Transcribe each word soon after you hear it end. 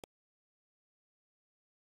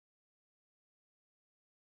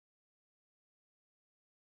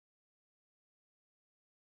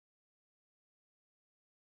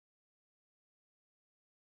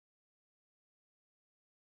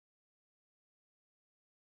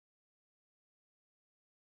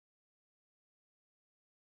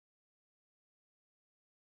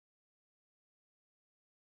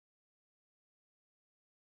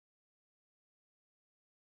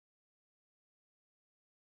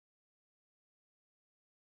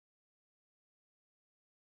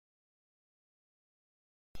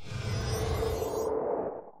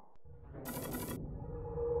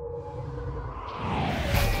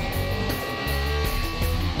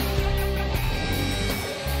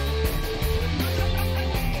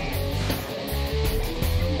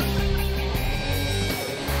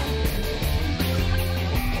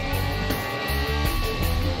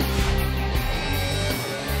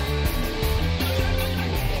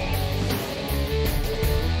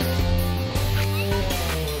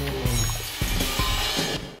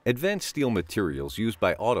Advanced steel materials used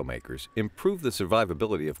by automakers improve the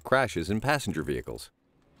survivability of crashes in passenger vehicles,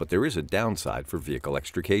 but there is a downside for vehicle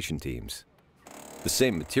extrication teams. The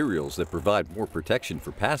same materials that provide more protection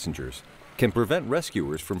for passengers can prevent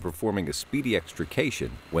rescuers from performing a speedy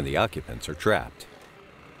extrication when the occupants are trapped.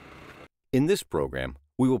 In this program,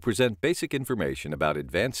 we will present basic information about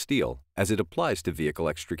advanced steel as it applies to vehicle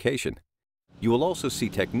extrication. You will also see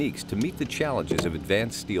techniques to meet the challenges of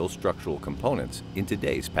advanced steel structural components in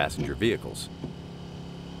today's passenger vehicles.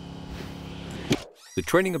 The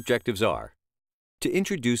training objectives are to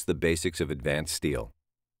introduce the basics of advanced steel,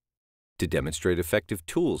 to demonstrate effective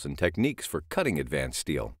tools and techniques for cutting advanced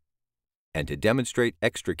steel, and to demonstrate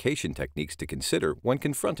extrication techniques to consider when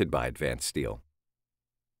confronted by advanced steel.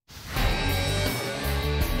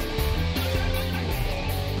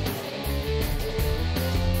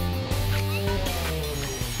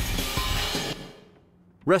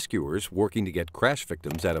 Rescuers working to get crash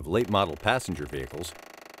victims out of late-model passenger vehicles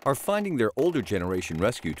are finding their older generation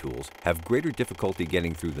rescue tools have greater difficulty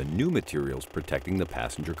getting through the new materials protecting the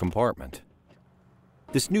passenger compartment.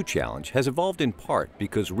 This new challenge has evolved in part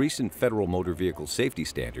because recent federal motor vehicle safety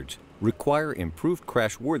standards require improved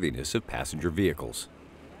crashworthiness of passenger vehicles.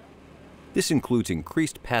 This includes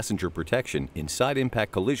increased passenger protection in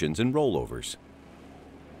side-impact collisions and rollovers.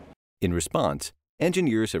 In response,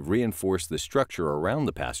 engineers have reinforced the structure around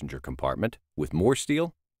the passenger compartment with more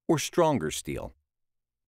steel or stronger steel.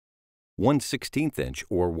 1/16 inch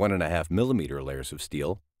or 1.5 millimeter layers of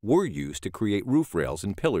steel were used to create roof rails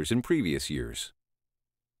and pillars in previous years.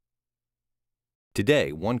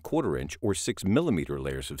 Today, 1/4 inch or 6 millimeter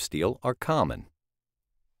layers of steel are common.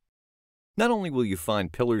 Not only will you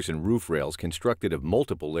find pillars and roof rails constructed of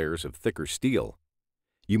multiple layers of thicker steel,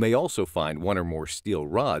 you may also find one or more steel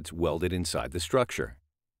rods welded inside the structure.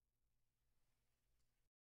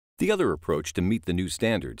 The other approach to meet the new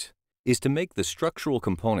standards is to make the structural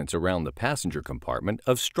components around the passenger compartment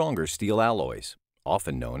of stronger steel alloys,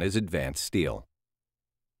 often known as advanced steel.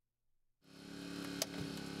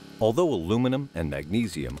 Although aluminum and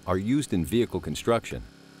magnesium are used in vehicle construction,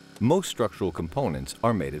 most structural components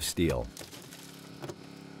are made of steel.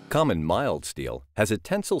 Common mild steel has a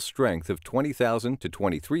tensile strength of 20,000 to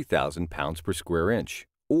 23,000 pounds per square inch,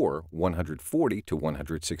 or 140 to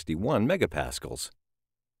 161 megapascals.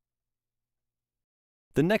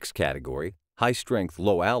 The next category, high-strength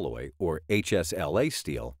low-alloy, or HSLA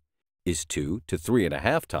steel, is 2 to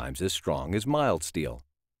 3.5 times as strong as mild steel.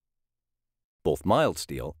 Both mild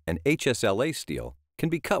steel and HSLA steel can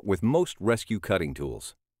be cut with most rescue cutting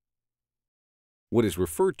tools. What is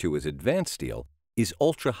referred to as advanced steel is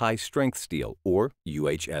ultra-high strength steel, or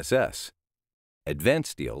UHSS.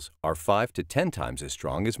 Advanced steels are 5 to 10 times as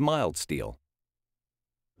strong as mild steel.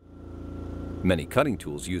 Many cutting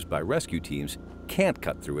tools used by rescue teams can't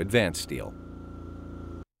cut through advanced steel.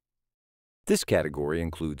 This category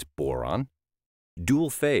includes boron,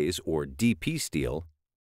 dual-phase or DP steel,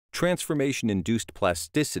 transformation-induced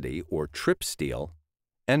plasticity or TRIP steel,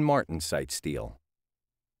 and martensite steel.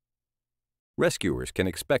 Rescuers can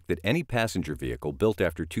expect that any passenger vehicle built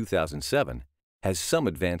after 2007 has some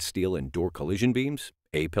advanced steel in door collision beams,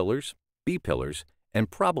 A-pillars, B-pillars,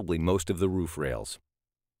 and probably most of the roof rails.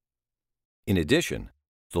 In addition,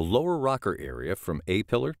 the lower rocker area from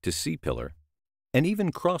A-pillar to C-pillar, and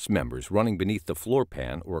even cross members running beneath the floor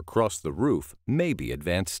pan or across the roof may be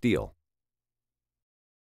advanced steel.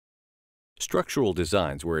 Structural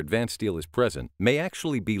designs where advanced steel is present may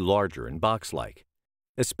actually be larger and box-like,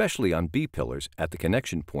 especially on B-pillars at the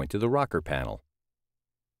connection point to the rocker panel.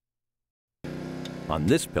 On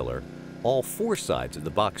this pillar, all 4 sides of the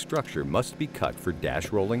box structure must be cut for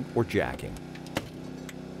dash rolling or jacking.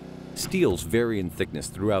 Steels vary in thickness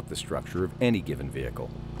throughout the structure of any given vehicle,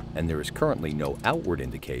 and there is currently no outward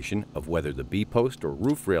indication of whether the B-post or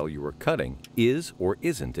roof rail you are cutting is or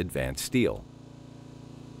isn't advanced steel.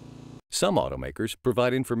 Some automakers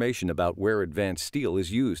provide information about where advanced steel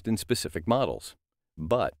is used in specific models.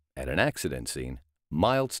 But at an accident scene,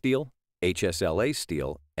 mild steel, HSLA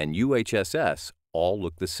steel, and UHSS all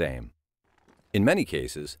look the same. In many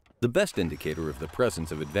cases, the best indicator of the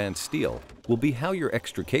presence of advanced steel will be how your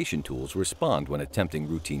extrication tools respond when attempting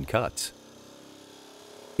routine cuts.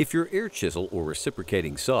 If your air chisel or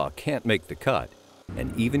reciprocating saw can't make the cut,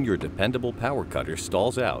 and even your dependable power cutter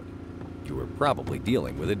stalls out, you are probably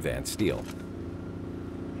dealing with advanced steel.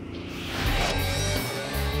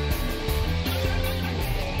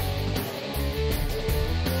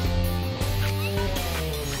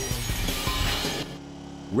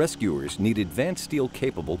 Rescuers need advanced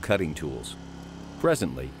steel-capable cutting tools.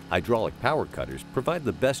 Presently, hydraulic power cutters provide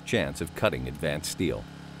the best chance of cutting advanced steel.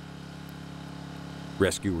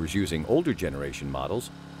 Rescuers using older generation models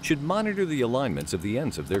should monitor the alignments of the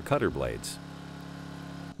ends of their cutter blades.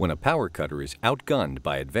 When a power cutter is outgunned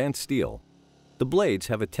by advanced steel, the blades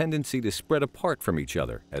have a tendency to spread apart from each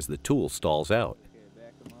other as the tool stalls out.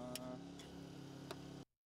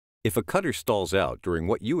 If a cutter stalls out during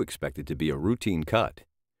what you expected to be a routine cut,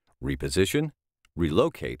 reposition,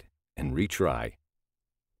 relocate, and retry.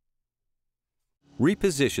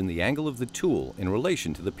 Reposition the angle of the tool in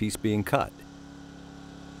relation to the piece being cut.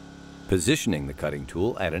 Positioning the cutting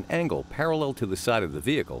tool at an angle parallel to the side of the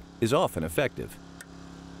vehicle is often effective.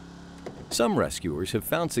 Some rescuers have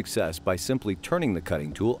found success by simply turning the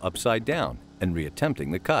cutting tool upside down and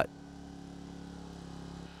reattempting the cut.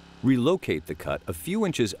 Relocate the cut a few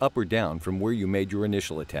inches up or down from where you made your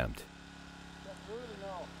initial attempt.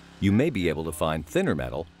 You may be able to find thinner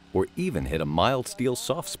metal or even hit a mild steel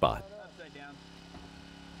soft spot.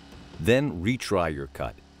 Then retry your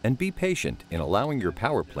cut and be patient in allowing your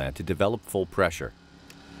power plant to develop full pressure.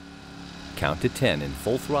 Count to 10 in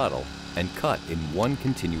full throttle and cut in one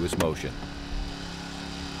continuous motion.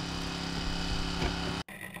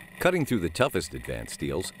 Cutting through the toughest advanced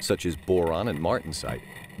steels, such as boron and martensite,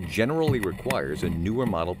 generally requires a newer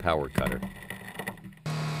model power cutter.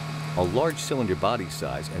 A large cylinder body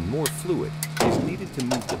size and more fluid is needed to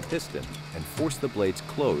move the piston and force the blades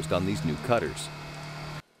closed on these new cutters.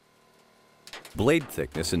 Blade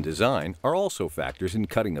thickness and design are also factors in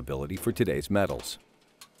cutting ability for today's metals.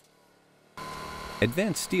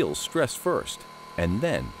 Advanced steels stress first and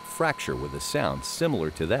then fracture with a sound similar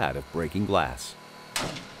to that of breaking glass.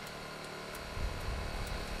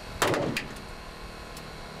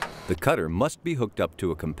 The cutter must be hooked up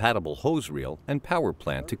to a compatible hose reel and power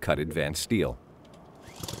plant to cut advanced steel.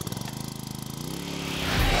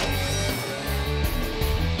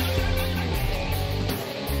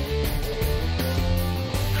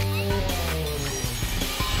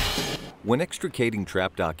 When extricating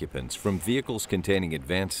trapped occupants from vehicles containing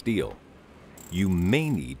advanced steel, you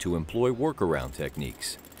may need to employ workaround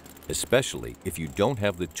techniques, especially if you don't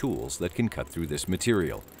have the tools that can cut through this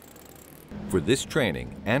material. For this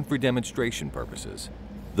training and for demonstration purposes,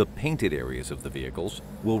 the painted areas of the vehicles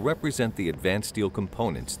will represent the advanced steel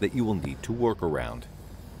components that you will need to work around.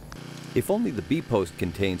 If only the B-post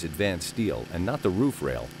contains advanced steel and not the roof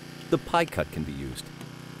rail, the pie cut can be used.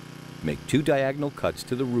 Make 2 diagonal cuts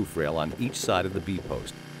to the roof rail on each side of the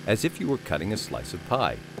B-post, as if you were cutting a slice of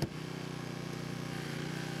pie.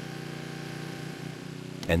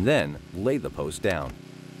 And then lay the post down.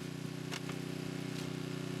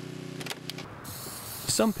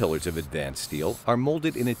 Some pillars of advanced steel are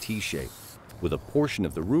molded in a T-shape, with a portion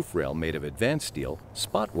of the roof rail made of advanced steel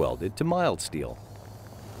spot welded to mild steel.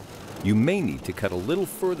 You may need to cut a little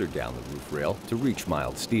further down the roof rail to reach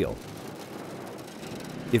mild steel.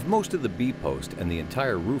 If most of the B-post and the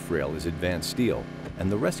entire roof rail is advanced steel and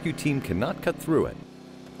the rescue team cannot cut through it,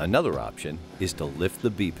 another option is to lift the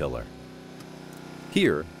B-pillar.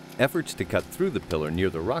 Here, efforts to cut through the pillar near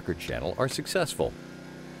the rocker channel are successful.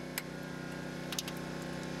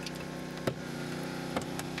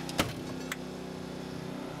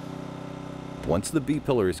 Once the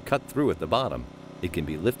B-pillar is cut through at the bottom, it can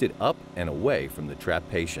be lifted up and away from the trapped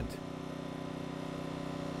patient.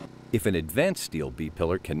 If an advanced steel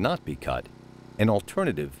B-pillar cannot be cut, an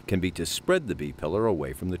alternative can be to spread the B-pillar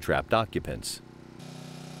away from the trapped occupants.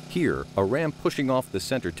 Here, a ram pushing off the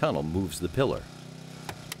center tunnel moves the pillar.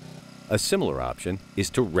 A similar option is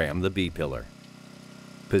to ram the B-pillar.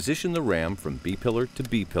 Position the ram from B-pillar to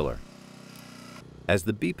B-pillar. As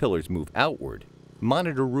the B-pillars move outward,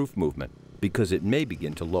 monitor roof movement because it may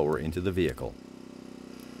begin to lower into the vehicle.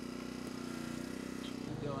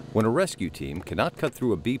 When a rescue team cannot cut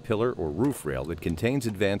through a B-pillar or roof rail that contains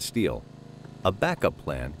advanced steel, a backup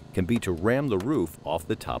plan can be to ram the roof off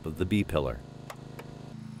the top of the B-pillar.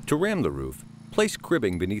 To ram the roof, place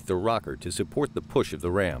cribbing beneath the rocker to support the push of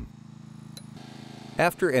the ram.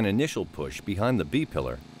 After an initial push behind the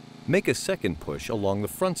B-pillar, make a second push along the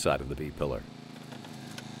front side of the B-pillar.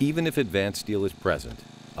 Even if advanced steel is present,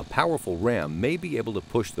 a powerful ram may be able to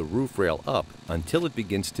push the roof rail up until it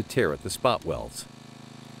begins to tear at the spot welds.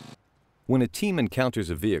 When a team encounters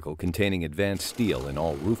a vehicle containing advanced steel in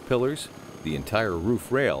all roof pillars, the entire roof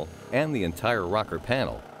rail, and the entire rocker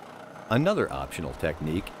panel, another optional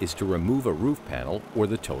technique is to remove a roof panel or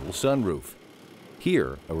the total sunroof.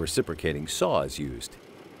 Here, a reciprocating saw is used.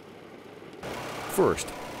 First,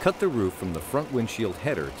 cut the roof from the front windshield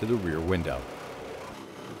header to the rear window.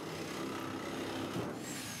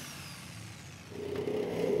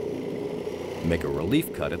 Make a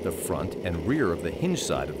relief cut at the front and rear of the hinge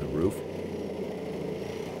side of the roof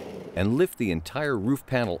and lift the entire roof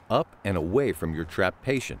panel up and away from your trapped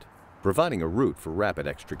patient, providing a route for rapid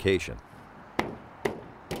extrication.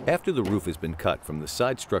 After the roof has been cut from the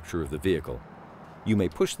side structure of the vehicle, you may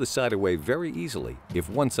push the side away very easily if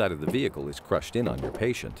one side of the vehicle is crushed in on your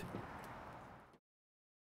patient.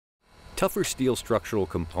 Tougher steel structural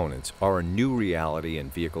components are a new reality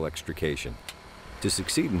in vehicle extrication. To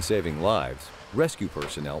succeed in saving lives, rescue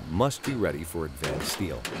personnel must be ready for advanced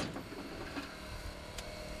steel.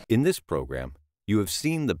 In this program, you have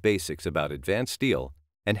seen the basics about advanced steel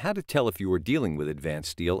and how to tell if you are dealing with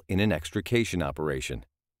advanced steel in an extrication operation.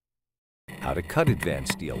 How to cut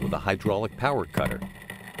advanced steel with a hydraulic power cutter,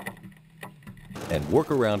 and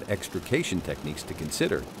workaround extrication techniques to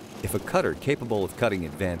consider if a cutter capable of cutting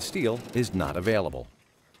advanced steel is not available.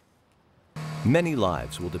 Many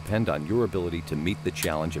lives will depend on your ability to meet the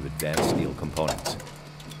challenge of advanced steel components.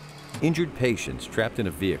 Injured patients trapped in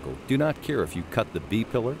a vehicle do not care if you cut the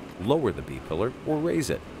B-pillar, lower the B-pillar, or raise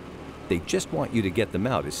it. They just want you to get them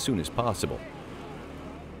out as soon as possible.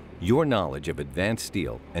 Your knowledge of advanced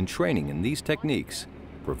steel and training in these techniques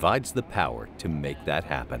provides the power to make that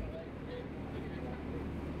happen.